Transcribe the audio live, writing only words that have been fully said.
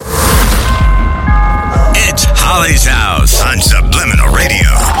Holly's house on Subliminal Radio.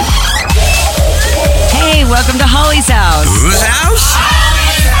 Hey, welcome to Holly's house. Whose house?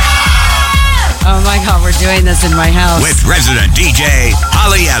 Oh my God, we're doing this in my house. With resident DJ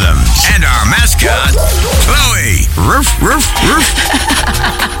Holly Adams and our mascot, Chloe. Roof, roof, roof.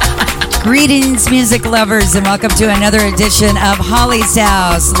 Greetings, music lovers, and welcome to another edition of Holly's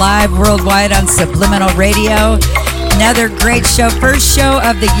House, live worldwide on Subliminal Radio. Another great show, first show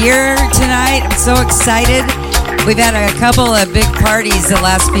of the year tonight. I'm so excited. We've had a couple of big parties the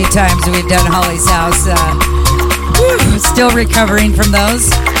last few times we've done Holly's House. Still recovering from those.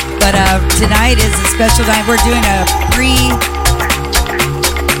 But tonight is a special night. We're doing a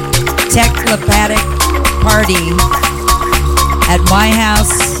pre-telepathic party at my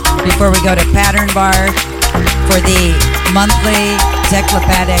house before we go to Pattern Bar for the monthly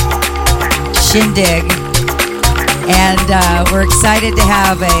telepathic shindig. And we're excited to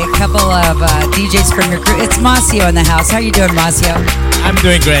have a couple of DJs from your crew. It's Massio in the house. How you doing, Massio? I'm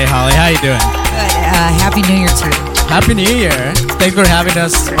doing great, Holly. How you doing? Good. Happy New Year to you. Happy New Year. Thanks for having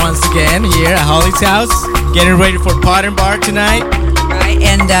us once again here at Holly's house. Getting ready for Pattern Bar tonight. Right.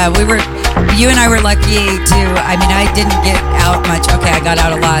 And you and I were lucky to, I didn't get out much. Okay, I got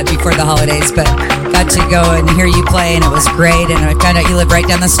out a lot before the holidays, but got to go and hear you play, and it was great. And I found out you live right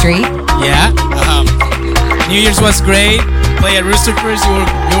down the street. Yeah. New Year's was great. Play at Roosterford's. You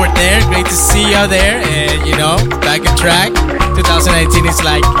were there. Great to see you out there. And, back on track. 2019 is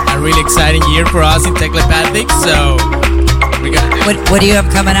like a really exciting year for us in telepathic. So, we're going to do What do you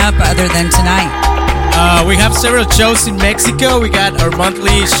have coming up other than tonight? We have several shows in Mexico. We got our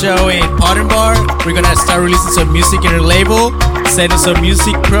monthly show in Pattern Bar. We're going to start releasing some music in our label, sending some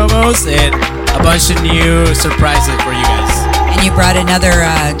music promos, and a bunch of new surprises for you guys. And you brought another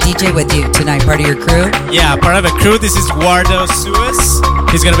DJ with you tonight, part of your crew? Yeah, part of a crew. This is Wardo Suez.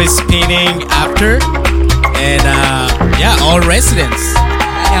 He's going to be spinning after. And, all residents.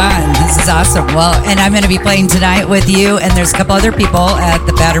 Right on. This is awesome. Well, and I'm going to be playing tonight with you, and there's a couple other people at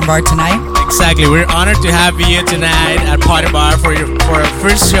the Pattern Bar tonight. Exactly. We're honored to have you tonight at Pattern Bar for our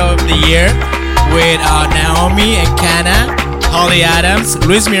first show of the year with Naomi and Kana, Holly Adams,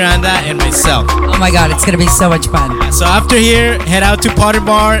 Luis Miranda, and myself. Oh my God, it's going to be so much fun. So after here, head out to Pattern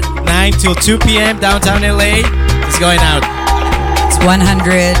Bar, 9 till 2 p.m. downtown LA. It's going out. It's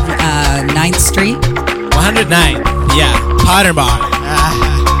 109th Street? 109, yeah, Pattern Bar.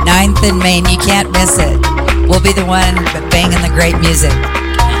 9th and Main, you can't miss it. We'll be the one banging the great music.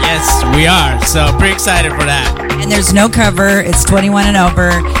 Yes, we are. So pretty excited for that. And there's no cover. It's 21 and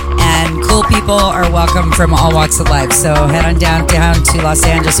over. And cool people are welcome from all walks of life. So head on down to Los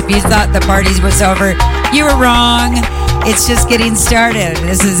Angeles. If you thought the party was over, you were wrong. It's just getting started.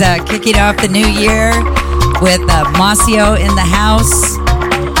 This is kicking off the new year with Massio in the house,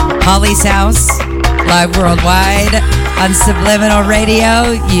 Holly's house, live worldwide on Subliminal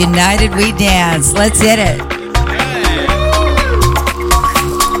Radio. United we dance. Let's hit it.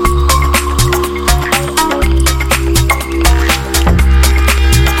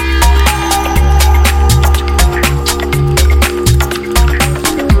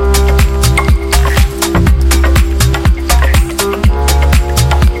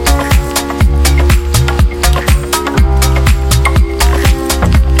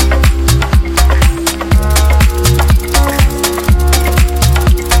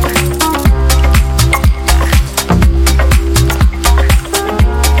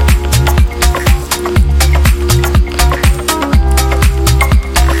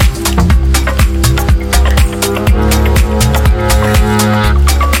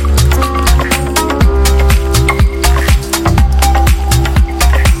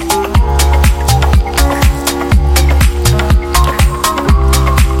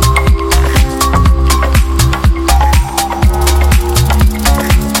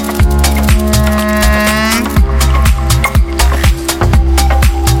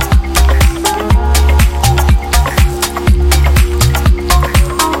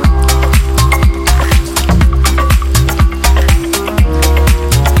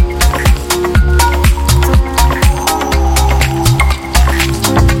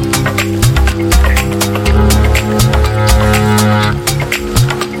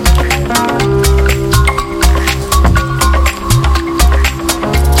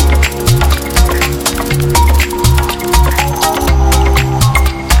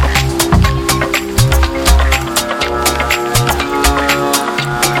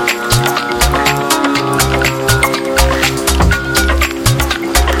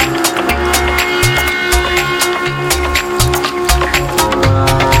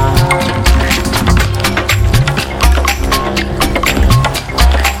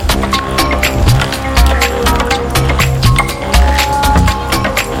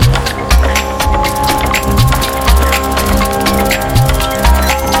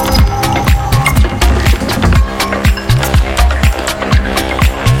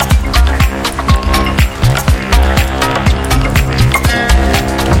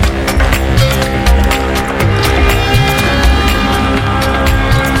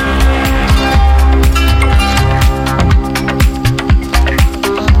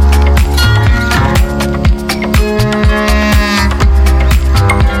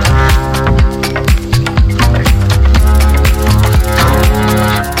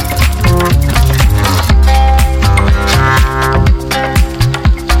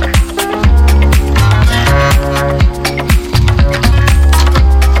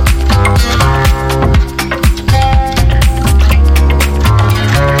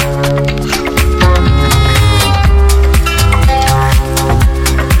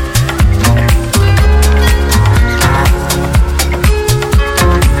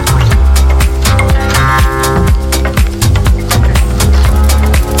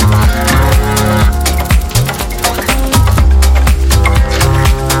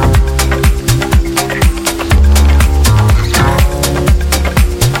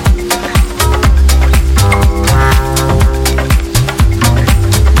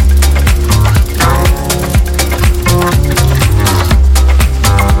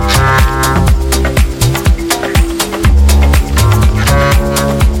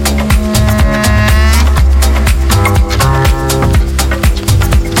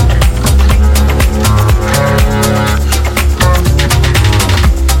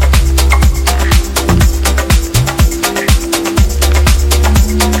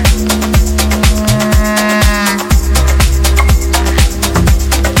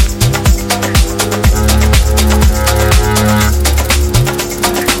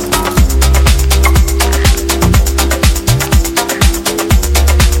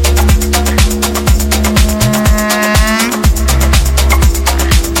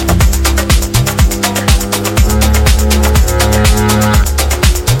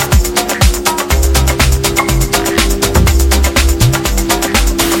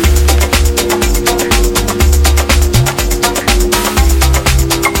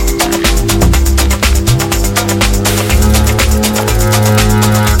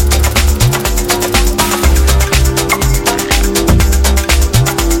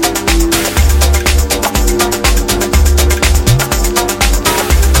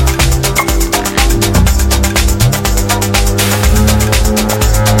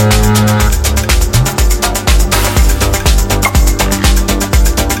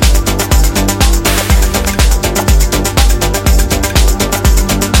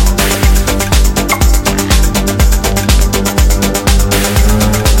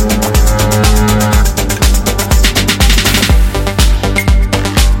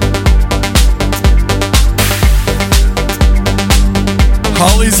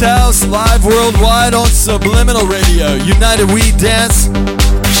 Louie's House, live worldwide on Subliminal Radio. United We Dance.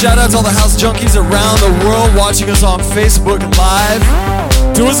 Shout out to all the house junkies around the world watching us on Facebook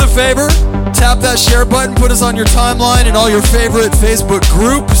Live. Do us a favor, tap that share button, put us on your timeline and all your favorite Facebook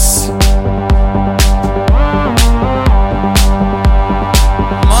groups.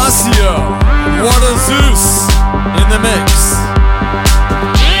 Massio, Water Zeus in the mix.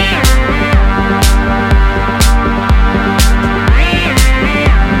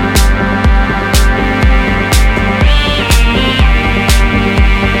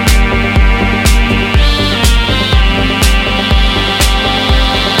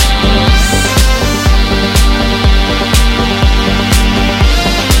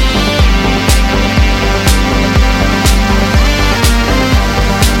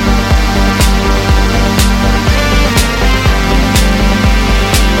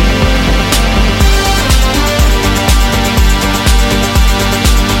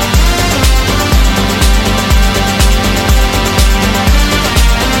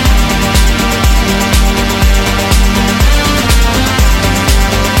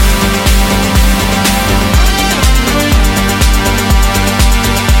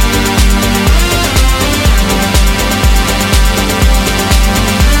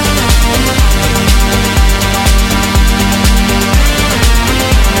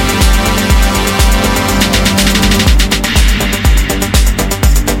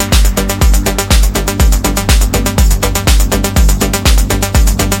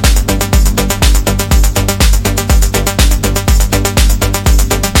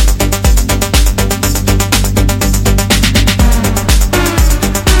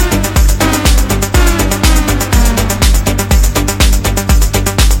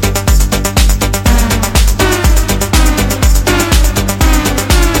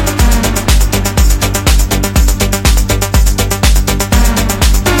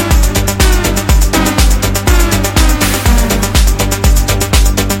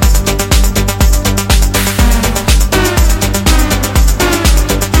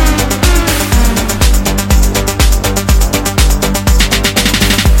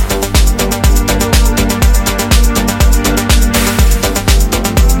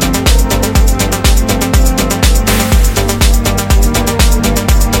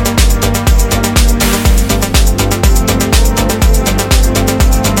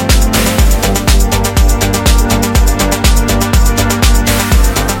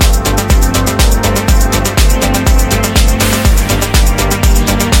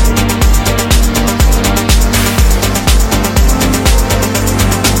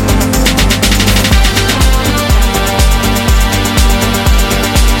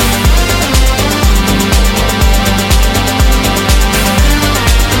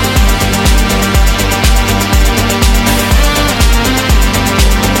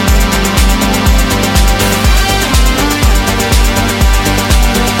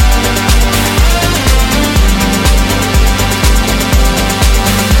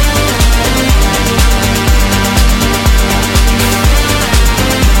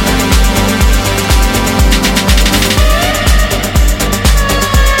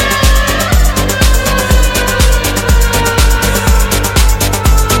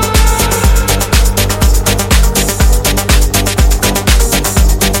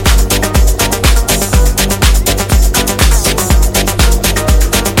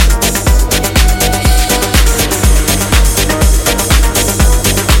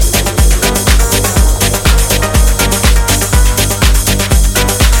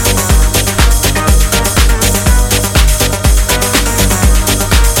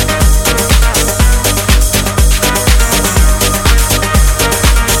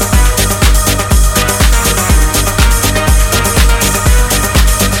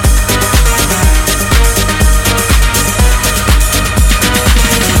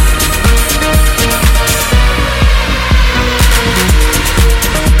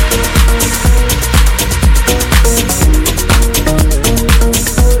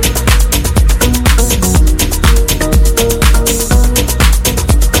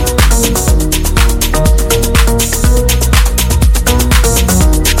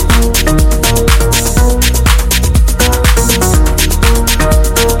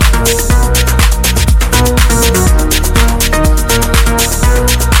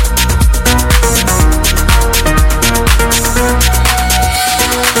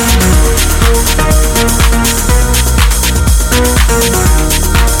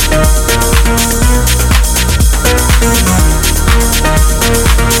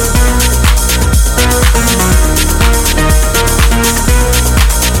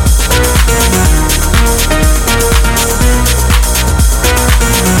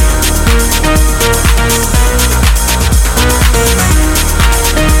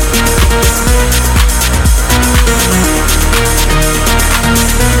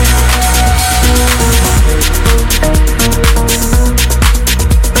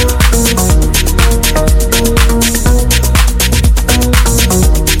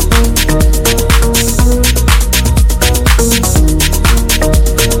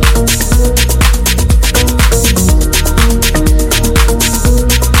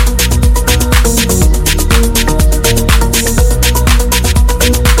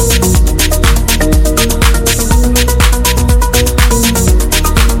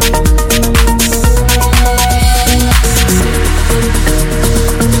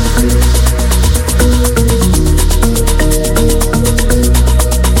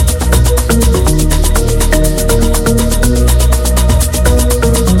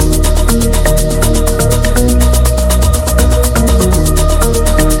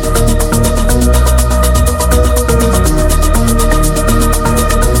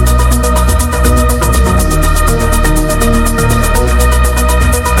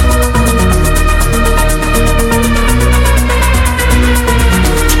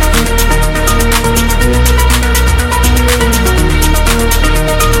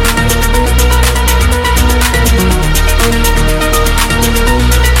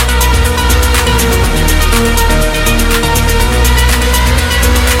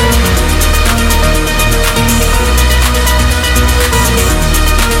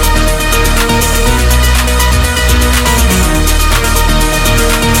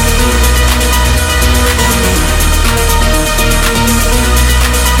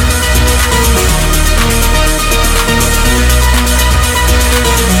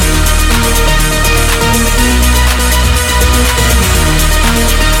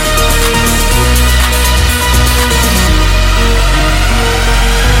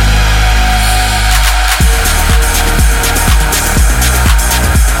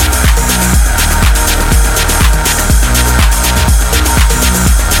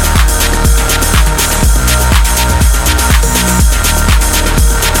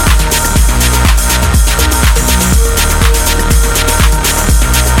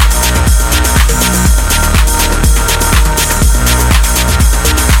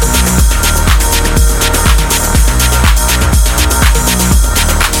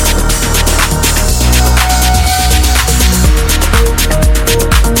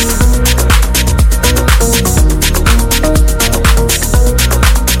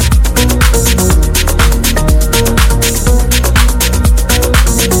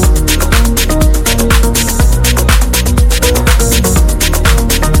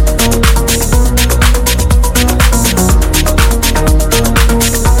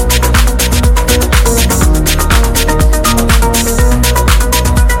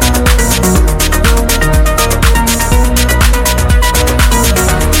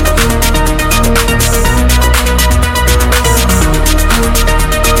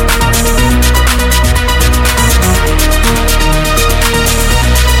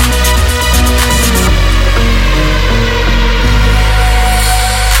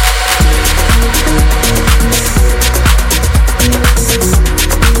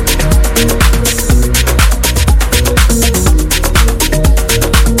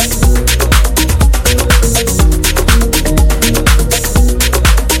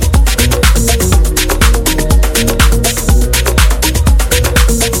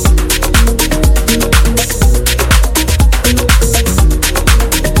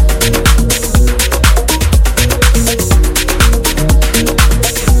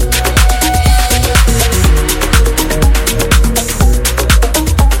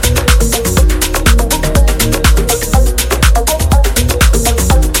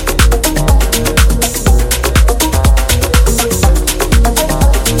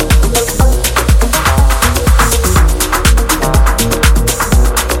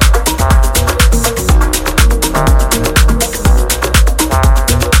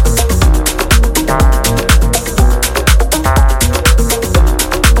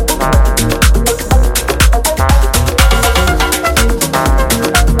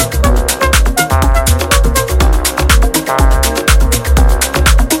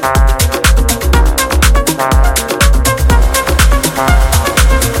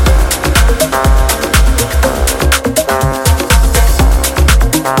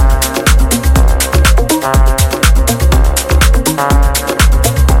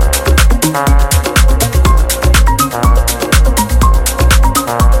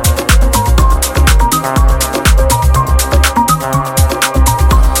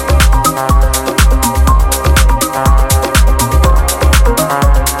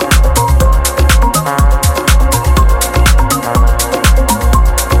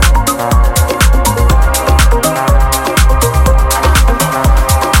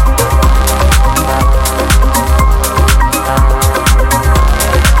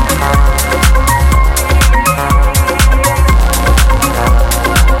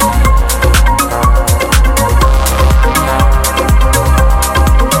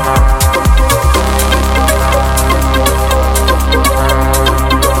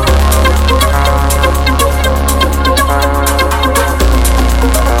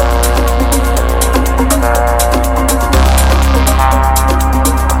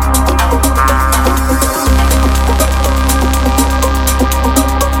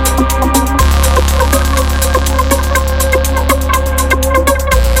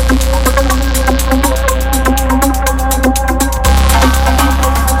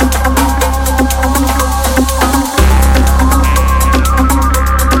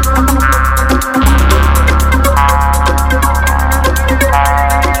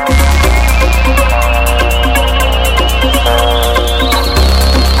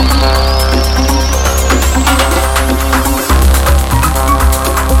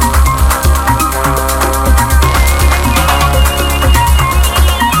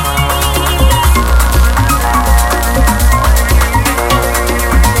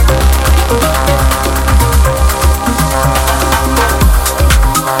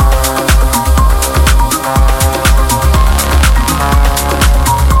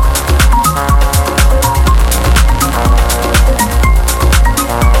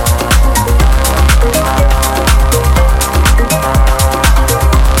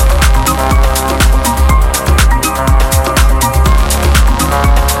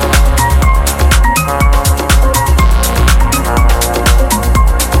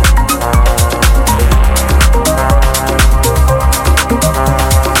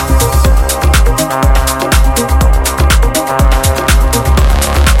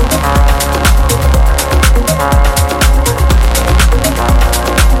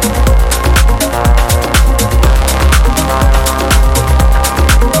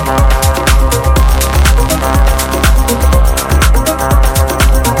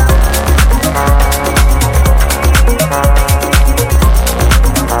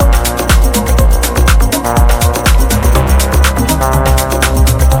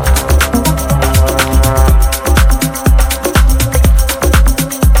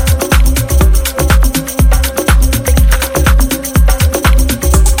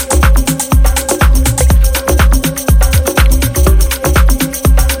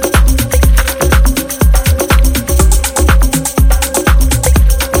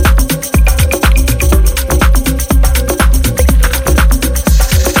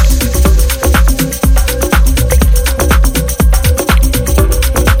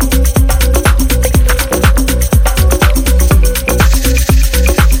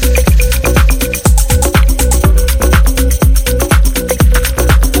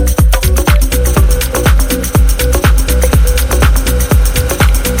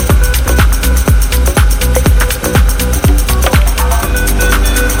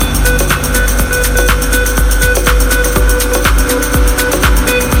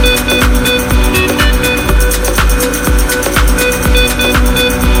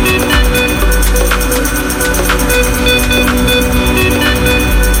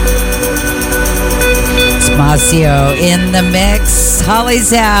 Massio in the mix.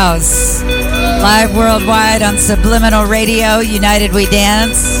 Holly's House. Live worldwide on Subliminal Radio. United We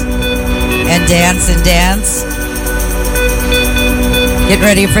Dance. And dance and dance. Get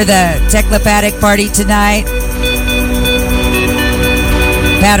ready for the Technopathic party tonight.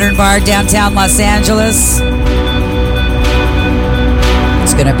 Pattern Bar, downtown Los Angeles.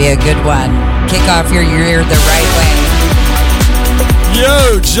 It's going to be a good one. Kick off your year the right way.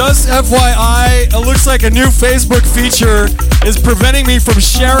 Yo, just FYI, it looks like a new Facebook feature is preventing me from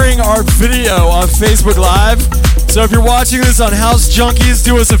sharing our video on Facebook Live. So if you're watching this on House Junkies,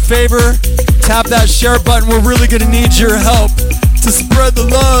 do us a favor, tap that share button. We're really going to need your help to spread the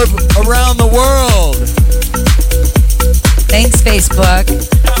love around the world. Thanks, Facebook.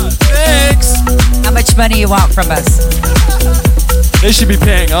 Thanks. How much money you want from us? They should be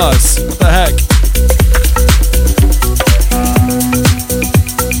paying us. What the heck?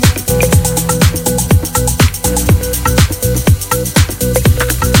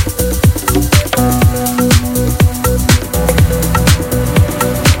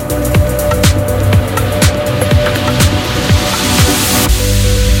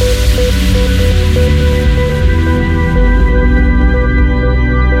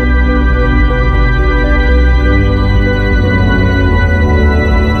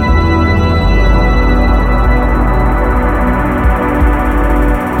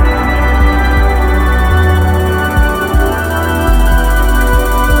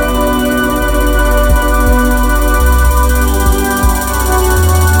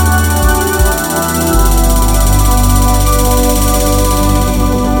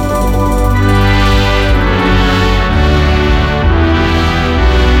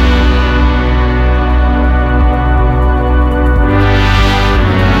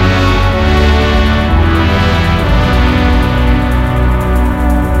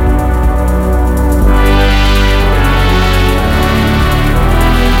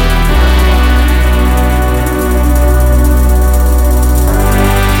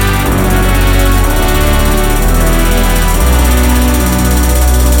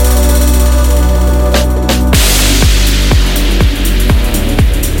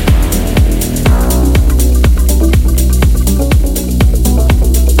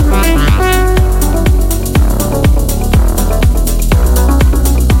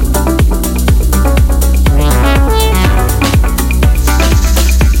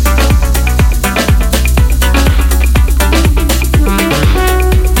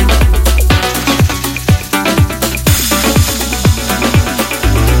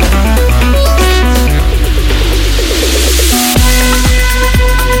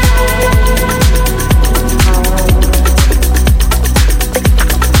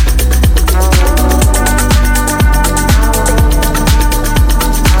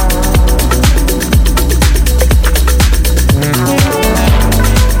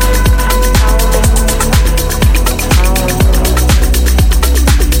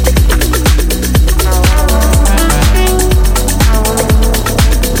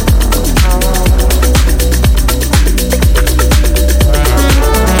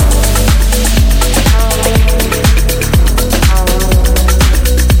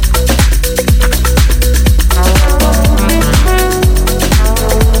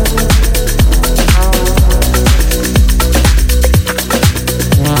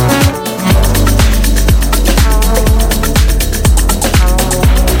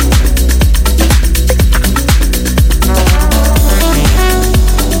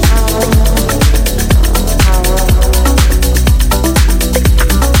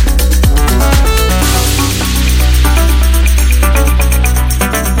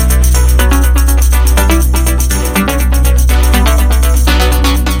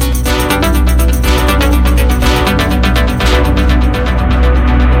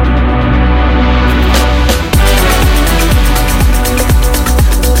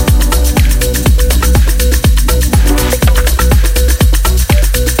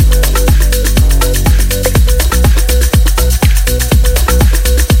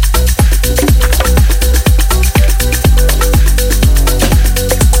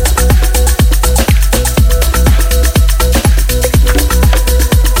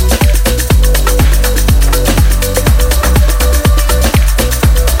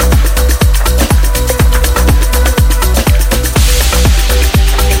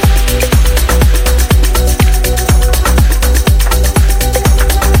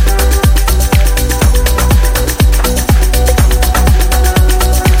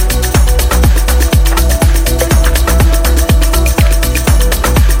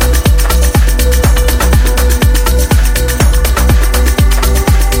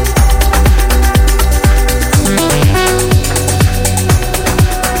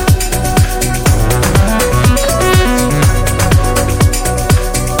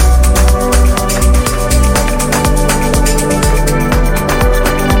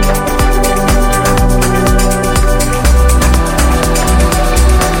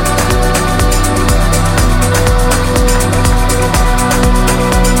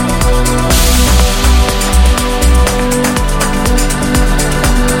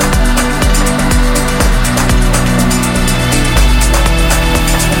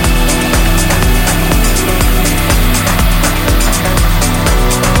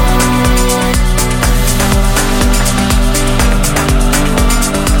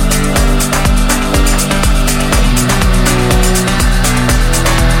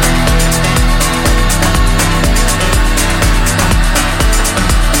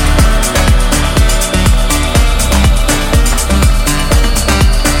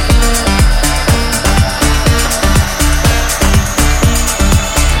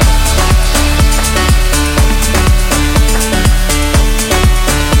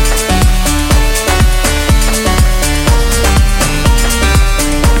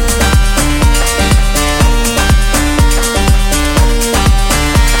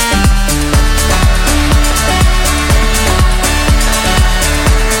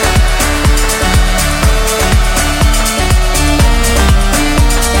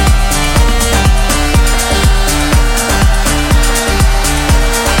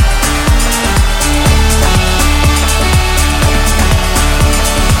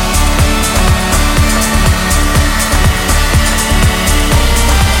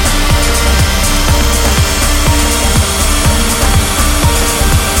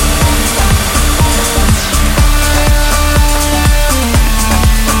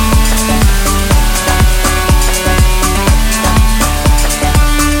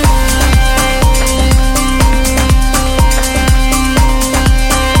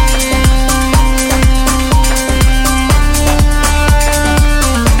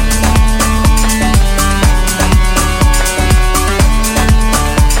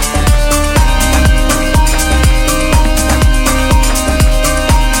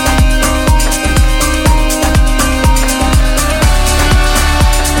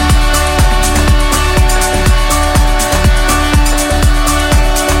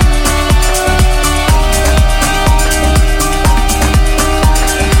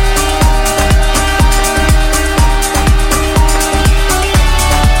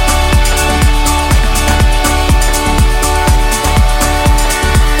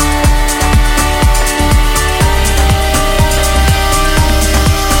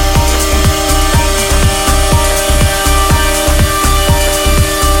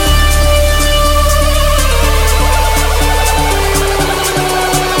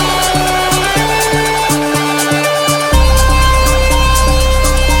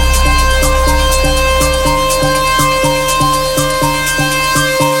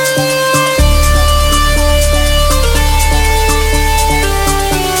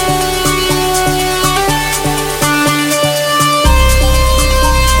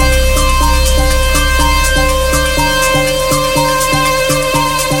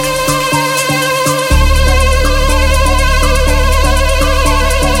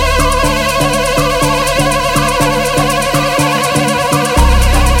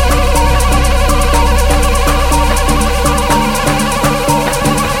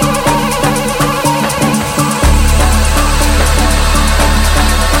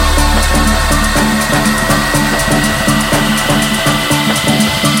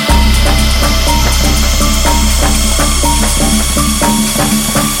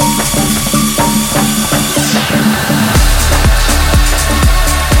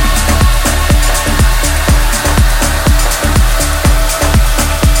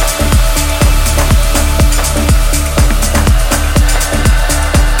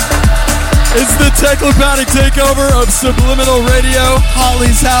 It's the technopathic takeover of Subliminal Radio,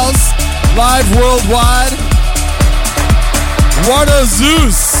 Holly's House, live worldwide. Wardo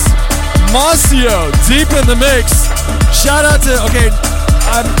Zeus, Massio, deep in the mix. Shout out to, okay,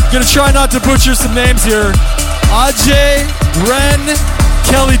 I'm gonna try not to butcher some names here. Ajay, Ren,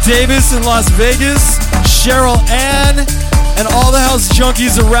 Kelly Davis in Las Vegas, Cheryl Ann, and all the house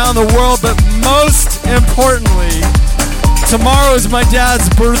junkies around the world. But most importantly, tomorrow is my dad's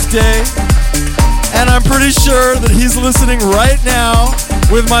birthday, and I'm pretty sure that he's listening right now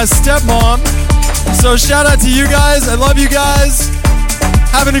with my stepmom. So shout out to you guys. I love you guys.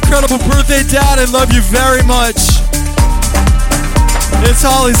 Have an incredible birthday, Dad. I love you very much. It's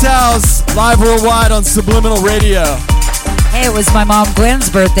Holly's House, live worldwide on Subliminal Radio. Hey, it was my mom Gwen's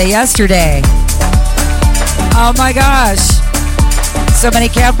birthday yesterday. Oh my gosh. So many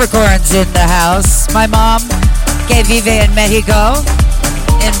Capricorns in the house. My mom, que vive in Mexico,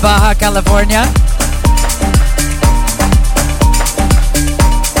 in Baja California.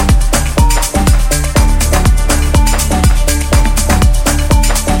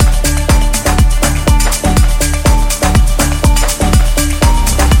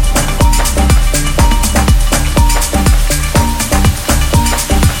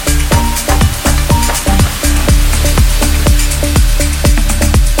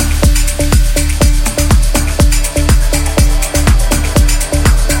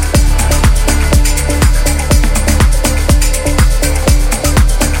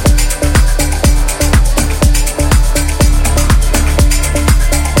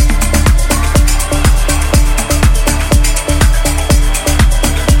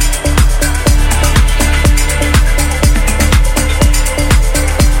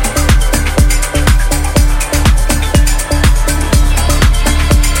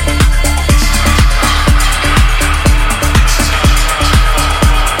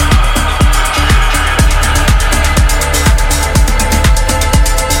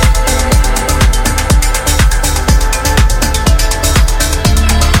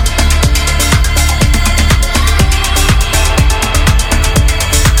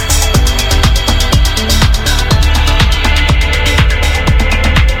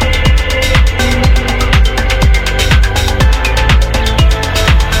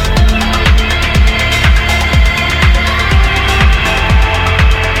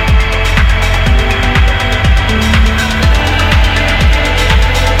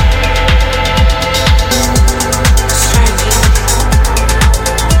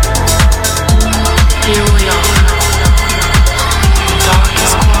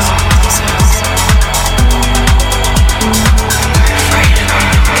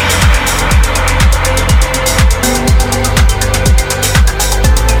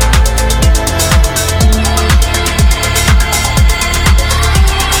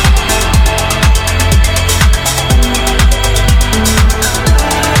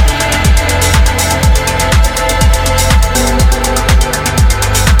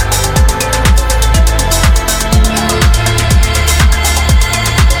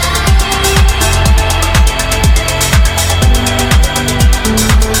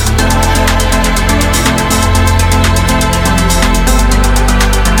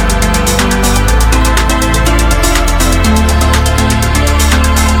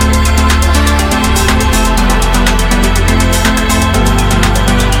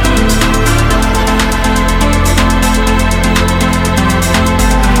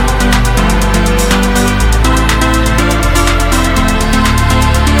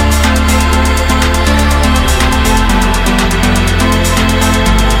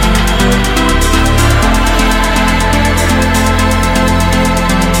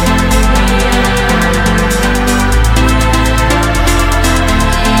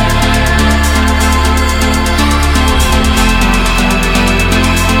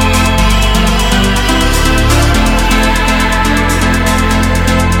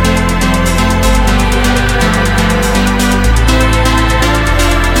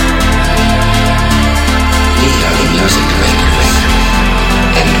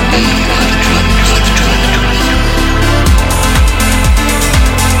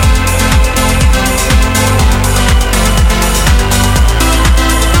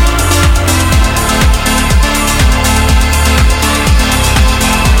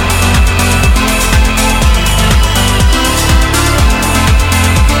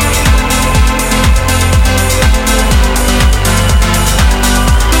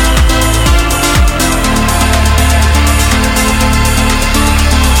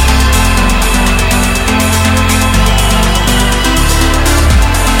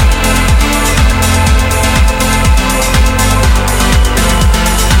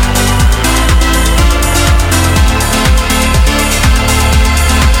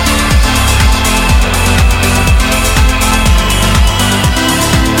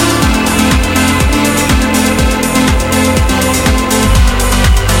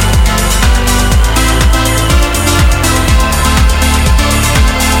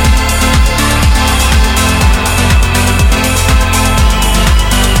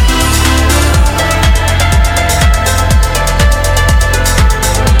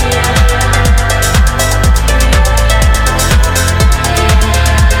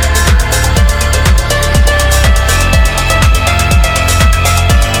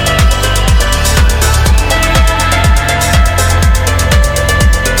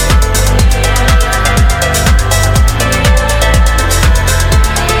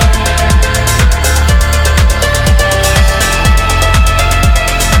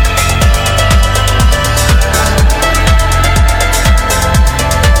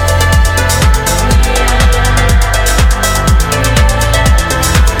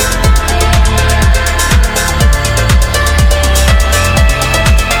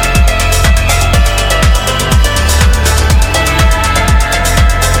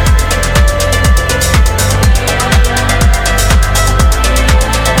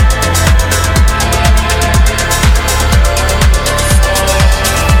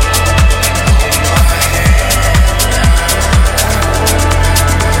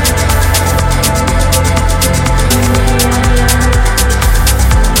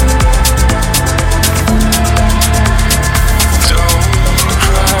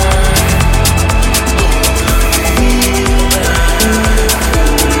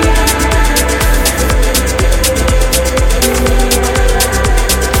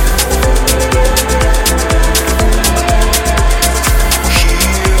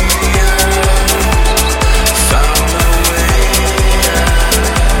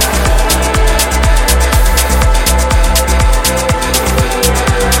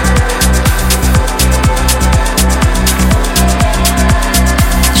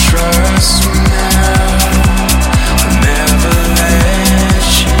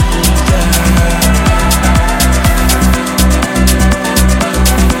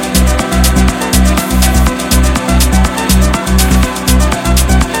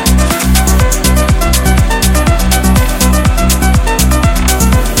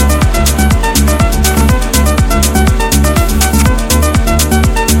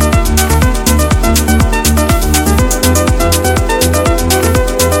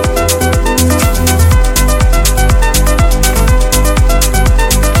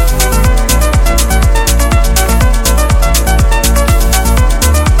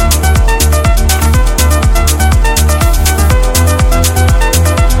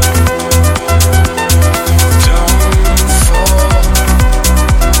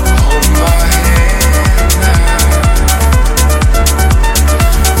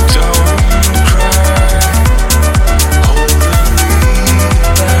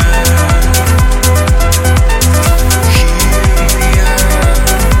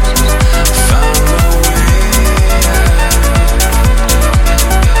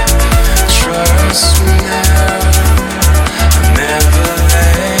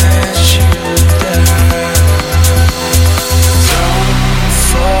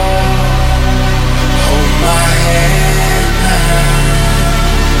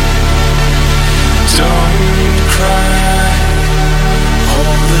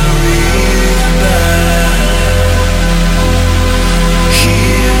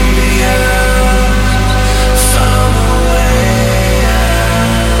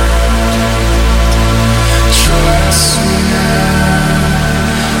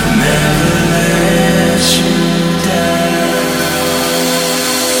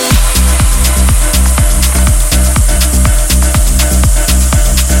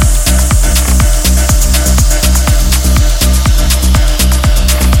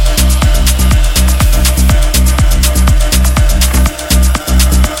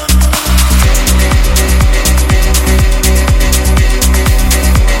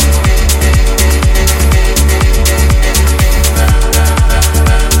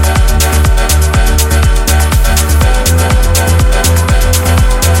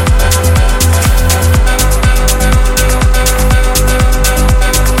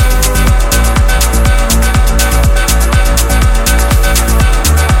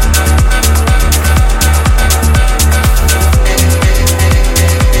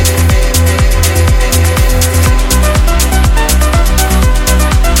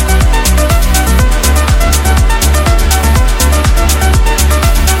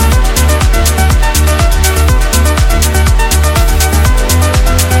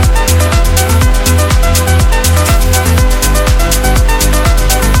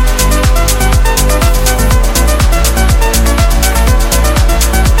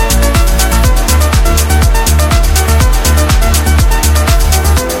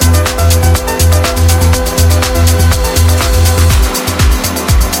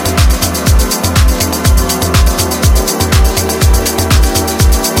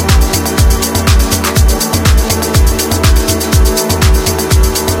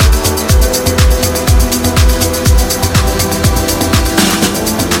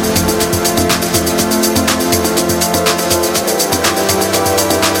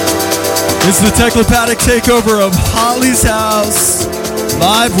 It's the technopathic takeover of Holly's House,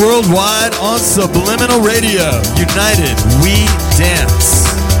 live worldwide on Subliminal Radio. United, we dance.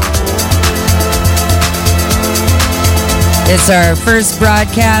 It's our first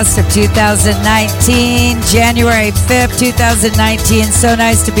broadcast of 2019, January 5th, 2019. So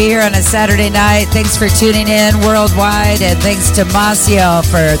nice to be here on a Saturday night. Thanks for tuning in worldwide, and thanks to Massio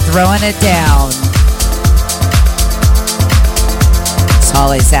for throwing it down. It's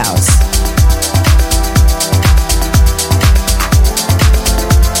Holly's House.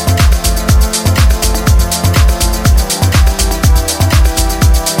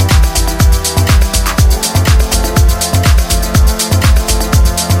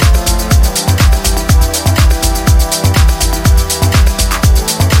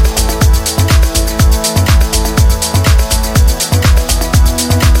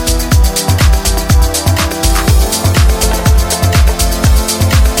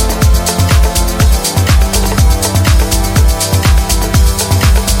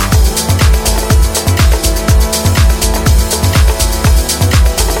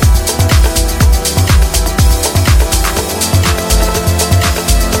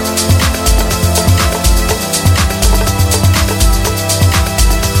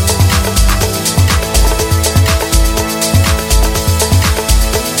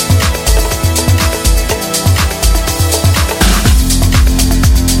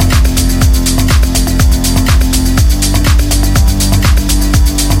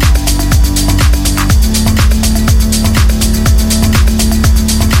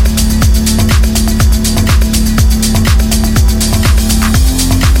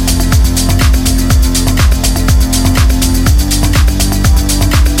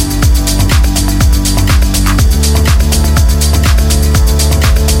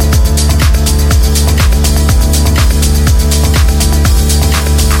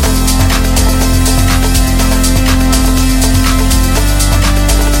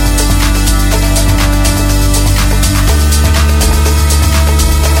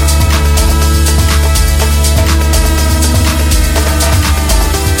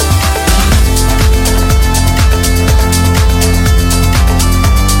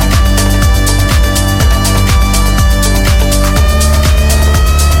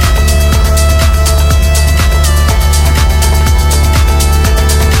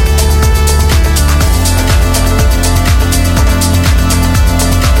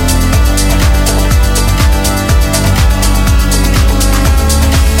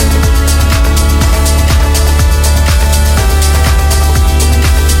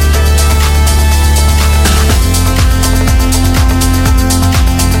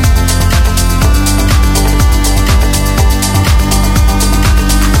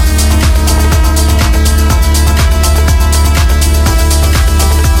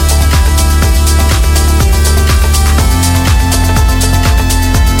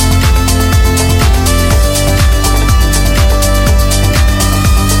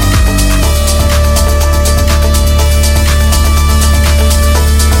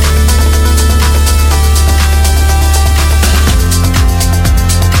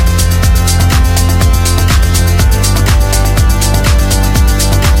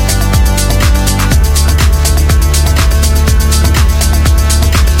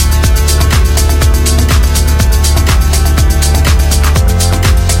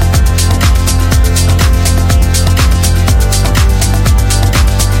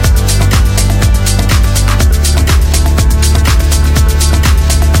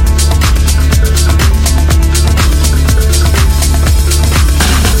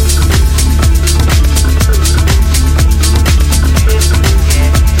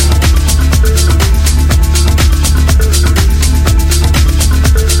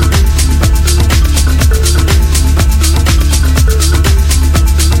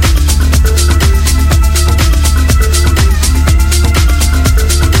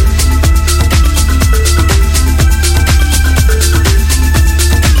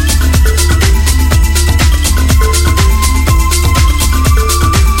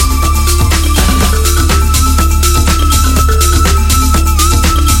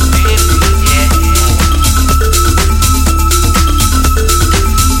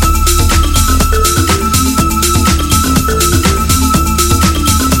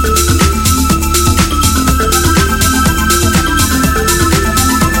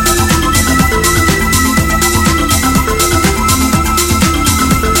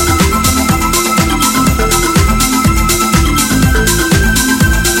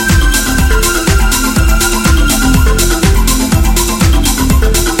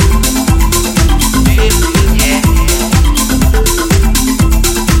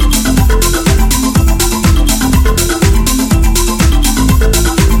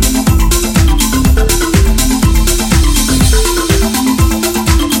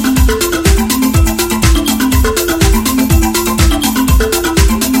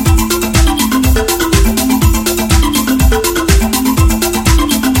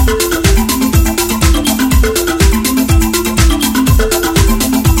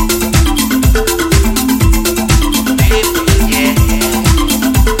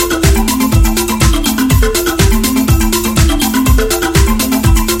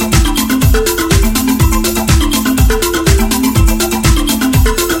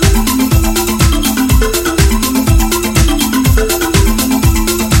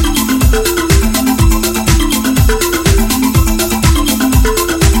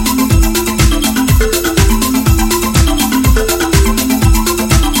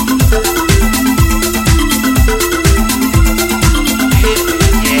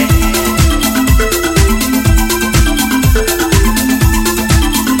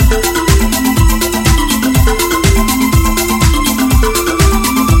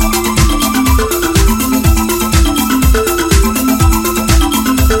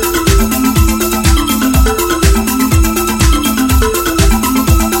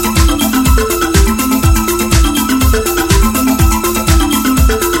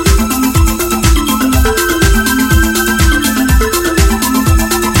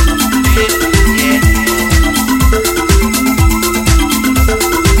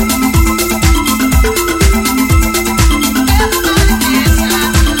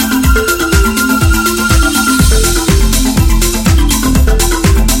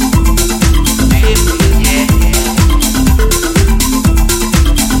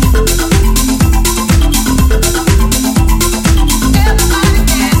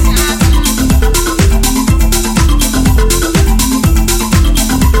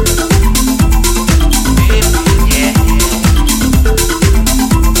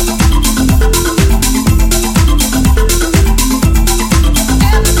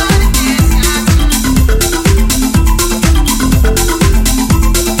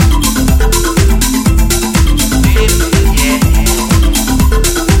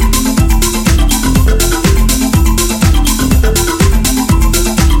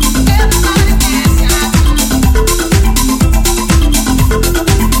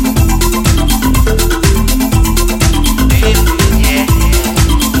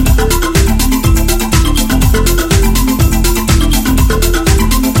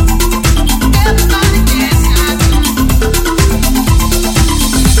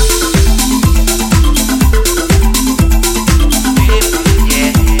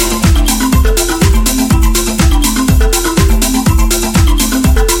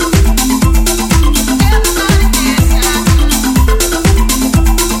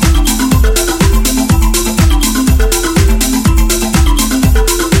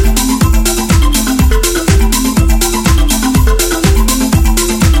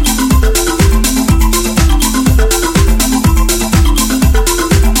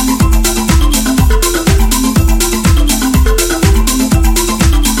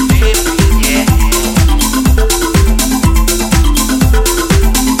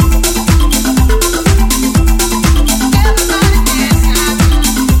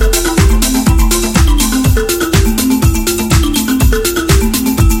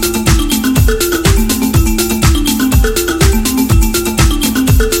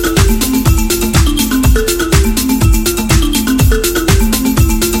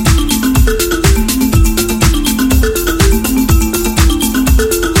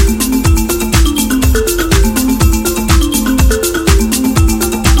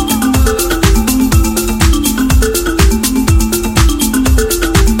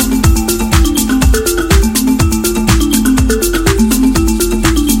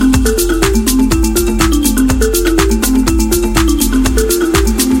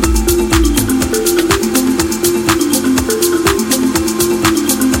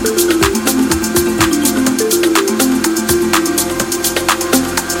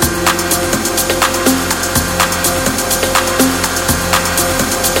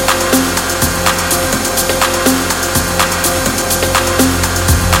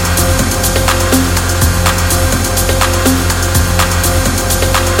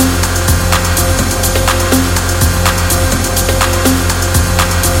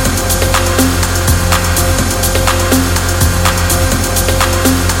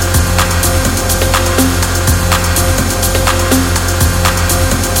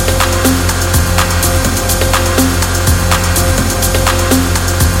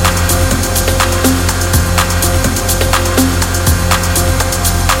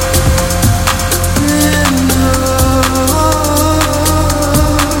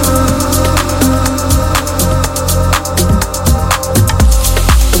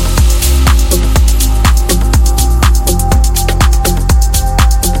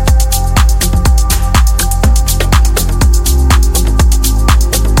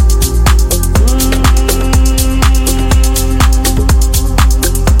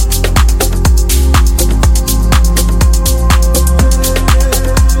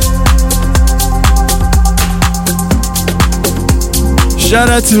 Shout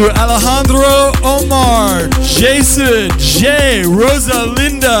out to Alejandro, Omar, Jason, Jay,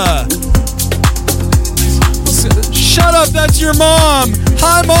 Rosalinda. Shut up, that's your mom.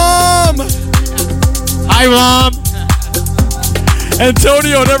 Hi, Mom. Hi, Mom.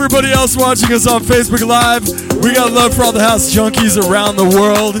 Antonio and everybody else watching us on Facebook Live. We got love for all the house junkies around the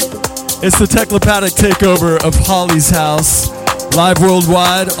world. It's the Technopathic takeover of Holly's house. Live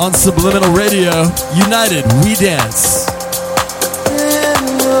worldwide on Subliminal Radio. United, we dance.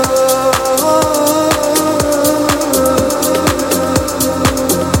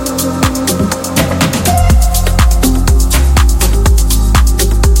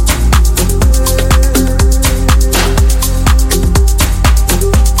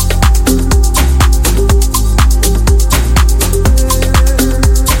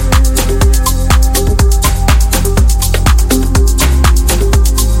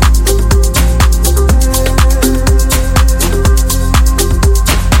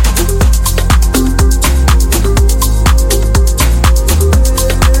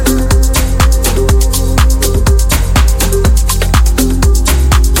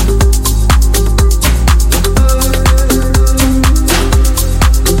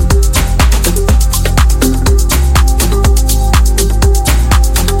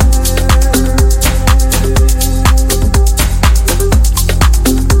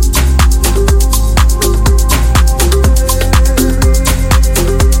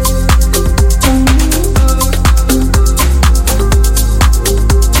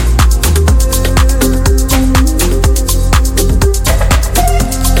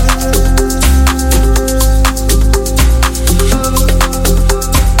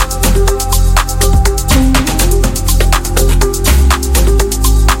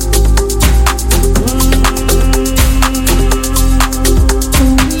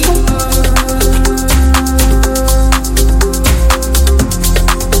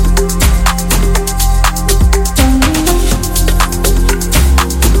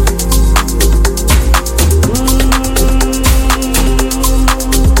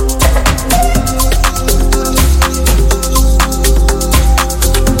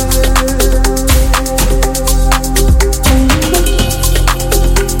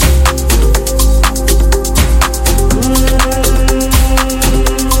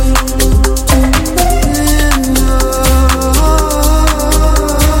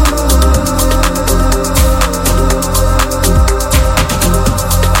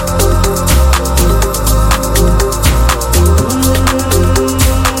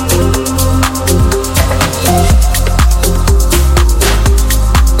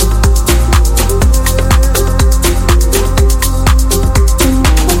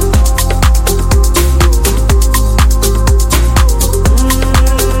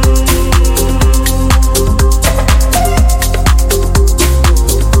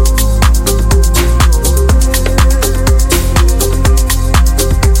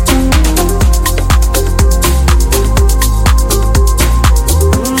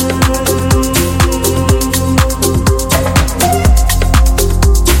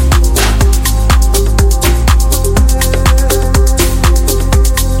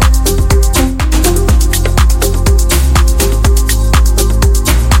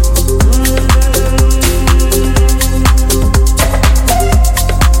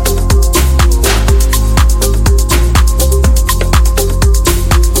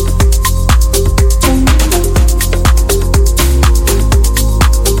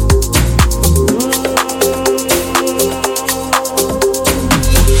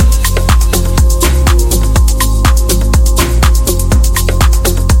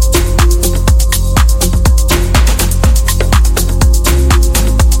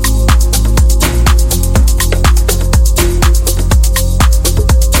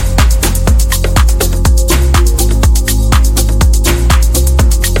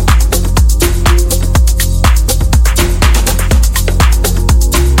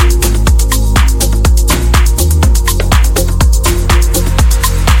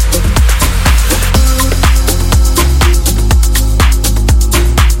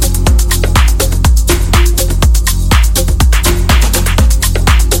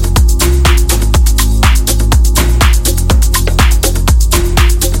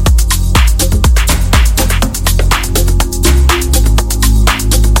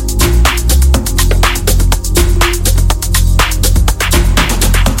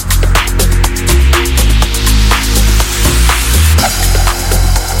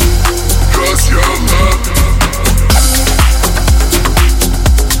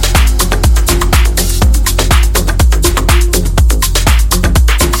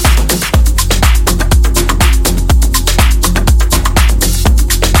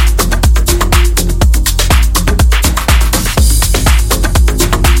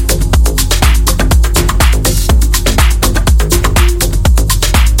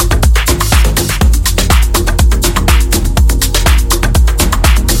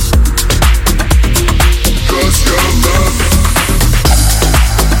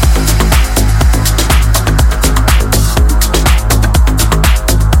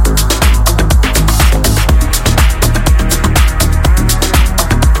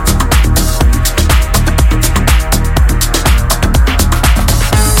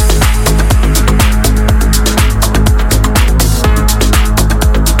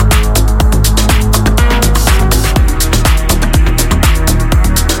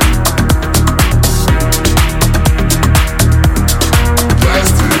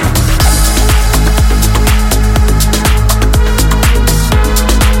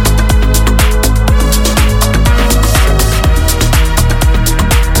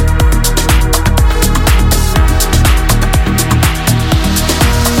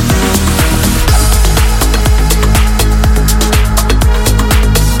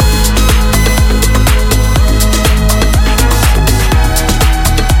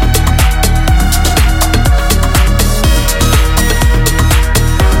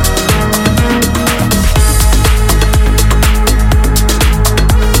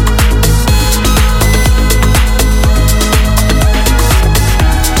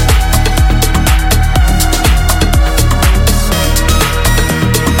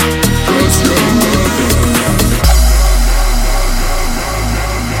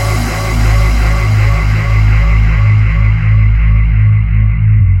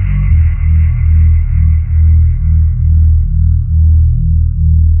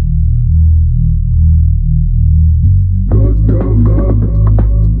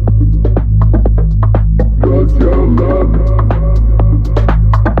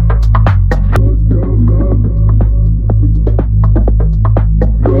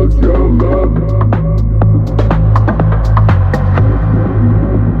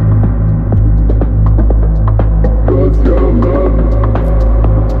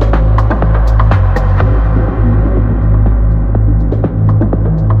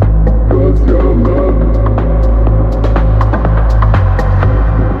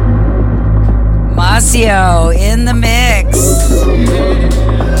 Massio in the mix.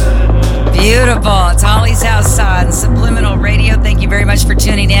 Beautiful. It's Holly's House on Subliminal Radio. Thank you very much for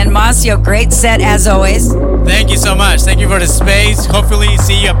tuning in. Massio, great set as always. Thank you so much. Thank you for the space. Hopefully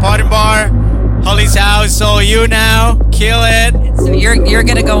see you at Pot and Bar. Holly's House, all you now. Kill it. So you're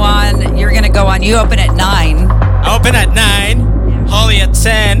gonna go on. You're gonna go on. You open at 9. I open at 9. Holly at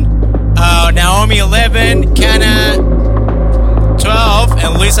 10. Naomi 11. Kana 12.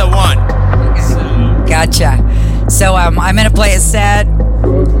 And Lisa 1. Gotcha. So I'm gonna play a set,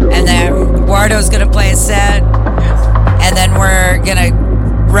 and then Wardo's gonna play a set, and then we're gonna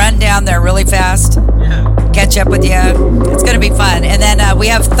run down there really fast. Catch up with you. It's going to be fun. And then we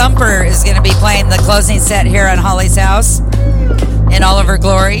have Thumper is going to be playing the closing set here on Holly's House in all of her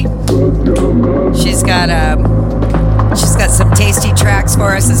glory. She's got some tasty tracks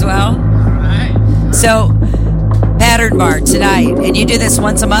for us as well. Right. So, Pattern Bar tonight, and you do this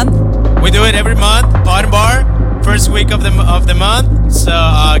once a month? We do it every month. Pot and Bar, first week of the month. So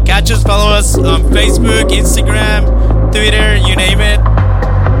catch us, follow us on Facebook, Instagram, Twitter, you name it.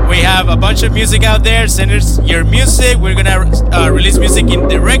 We have a bunch of music out there. Send us your music. We're going to release music in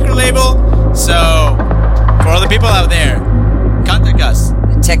the record label. So, for all the people out there, contact us.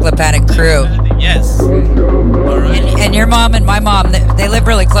 The Technopathic crew. Yes. All right. And your mom and my mom, they live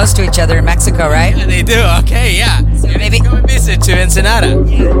really close to each other in Mexico, right? Yeah, they do. Okay, yeah. So maybe come and visit to Ensenada.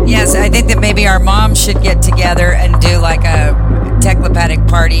 Yes, I think that maybe our mom should get together and do like a Technopathic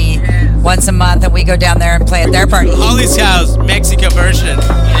party once a month, and we go down there and play at their party. Holly's House, Mexico version.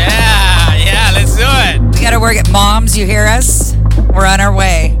 Yeah, let's do it. We got to work at Moms. You hear us? We're on our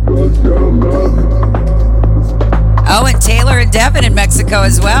way. Oh, and Taylor and Devin in Mexico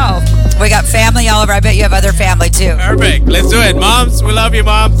as well. We got family all over. I bet you have other family too. Perfect. Let's do it. Moms, we love you,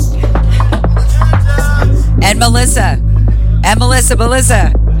 moms. And Melissa.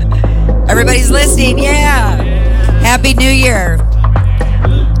 Melissa. Everybody's listening. Yeah. Happy New Year.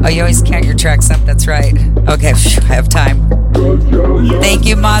 Oh, you always count your tracks up. That's right. Okay, I have time. Thank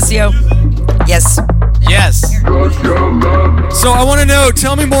you, Massio. Yes. So I want to know,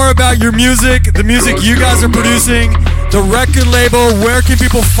 tell me more about your music, the music you guys are producing, the record label. Where can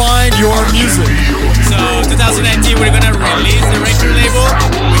people find your music? So 2019, we're going to release the record label.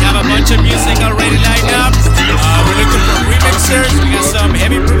 We have a bunch of music already lined up. We're looking for remixers. We got some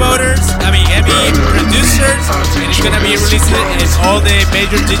heavy producers. And it's going to be released in all the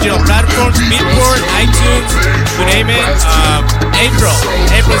major digital platforms, Beatport, iTunes, you name it. April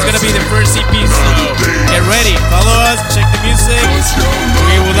is going to be the first EP, so get ready. Follow us, check the music.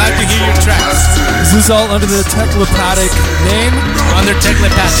 We would like to hear your tracks. Is this all under the Technopathic name? Under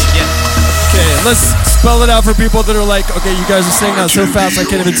Technopathic, yeah. Okay, let's spell it out for people that are like, okay, you guys are saying that so fast I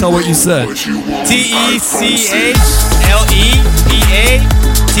can't even tell what you said. Techlepathic.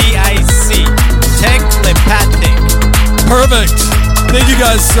 Techlepathic. Perfect. Thank you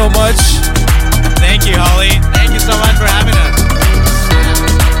guys so much. Thank you, Holly. Thank you so much for having us.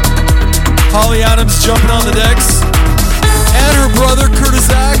 Holly Adams jumping on the decks. And her brother Curtis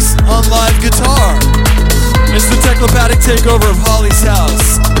Axe on live guitar. It's the Technopathic takeover of Holly's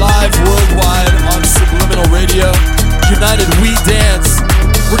House. Live worldwide on Subliminal Radio. United We Dance.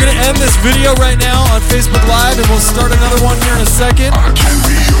 We're going to end this video right now on Facebook Live, and we'll start another one here in a second. I can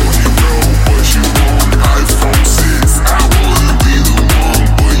be on your road, but you want iPhone 6. I wanna be the one,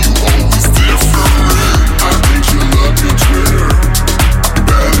 but you always different. I think you love your Twitter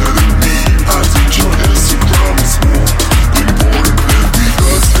better than me. I think your Instagram is more important than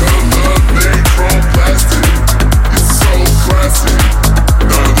because your love made from plastic. It's so classic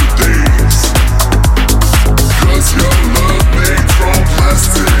nowadays. Cause your love made from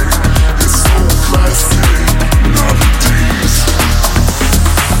plastic. It's so classic nowadays.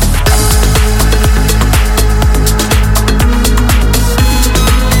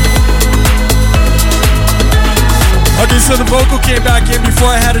 Okay, so the vocal came back in before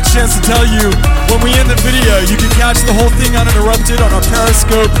I had a chance to tell you. When we end the video, you can catch the whole thing uninterrupted on our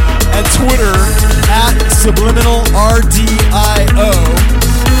Periscope and Twitter at Subliminal RDIO.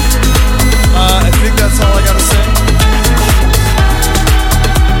 I think that's all I gotta say.